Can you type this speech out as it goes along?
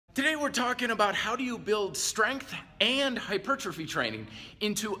Today we're talking about how do you build strength and hypertrophy training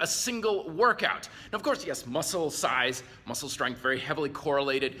into a single workout. Now of course, yes, muscle size, muscle strength, very heavily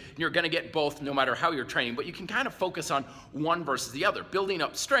correlated. And you're gonna get both no matter how you're training, but you can kind of focus on one versus the other. Building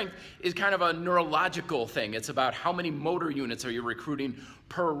up strength is kind of a neurological thing. It's about how many motor units are you recruiting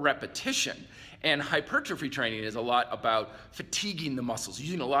per repetition. And hypertrophy training is a lot about fatiguing the muscles,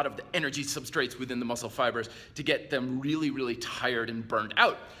 using a lot of the energy substrates within the muscle fibers to get them really tired and burned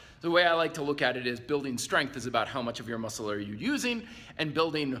out. The way I like to look at it is building strength is about how much of your muscle are you using, and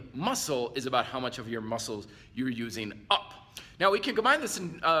building muscle is about how much of your muscles you're using up. Now we can combine this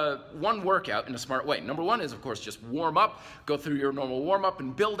in one workout in a smart way. Number one is of course just warm up, go through your normal warm up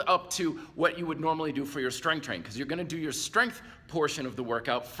and build up to what you would normally do for your strength training, because you're gonna do your strength portion of the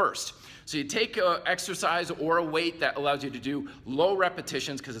workout first. So you take an exercise or a weight that allows you to do low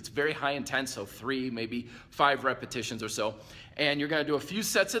repetitions because it's very high intense, so 3, maybe 5 repetitions or so. And you're gonna do a few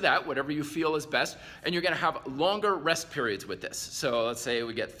sets of that, whatever you feel is best, and you're gonna have longer rest periods with this. So let's say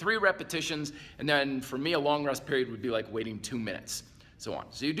we get 3 repetitions, and then for me a long rest period would be like waiting 2 minutes, so on.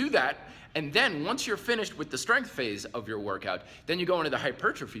 So you do that, and then once you're finished with the strength phase of your workout, then you go into the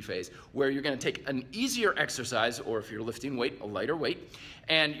hypertrophy phase where you're gonna take an easier exercise, or if you're lifting weight, a lighter weight,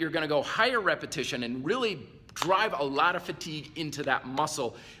 and you're gonna go higher repetition and really drive a lot of fatigue into that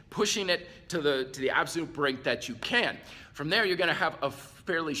muscle, pushing it to the absolute brink that you can. From there, you're gonna have a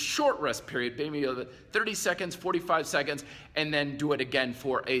fairly short rest period, maybe 30 seconds, 45 seconds, and then do it again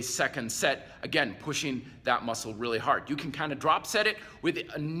for a second set, again, pushing that muscle really hard. You can kind of drop set it with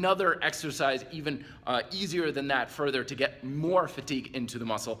another exercise, even easier than that further to get more fatigue into the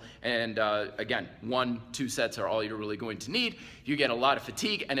muscle. And again, 1-2 sets are all you're really going to need. You get a lot of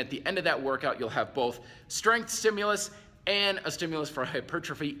fatigue, and at the end of that workout, you'll have both strength stimulus and a stimulus for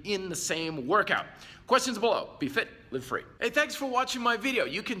hypertrophy in the same workout. Questions below. Be fit, live free. Hey, thanks for watching my video.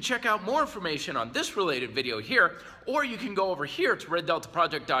 You can check out more information on this related video here, or you can go over here to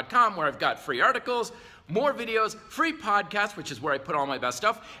reddeltaproject.com where I've got free articles, more videos, free podcasts, which is where I put all my best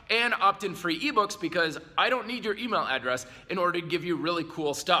stuff, and opt-in free ebooks because I don't need your email address in order to give you really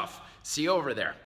cool stuff. See you over there.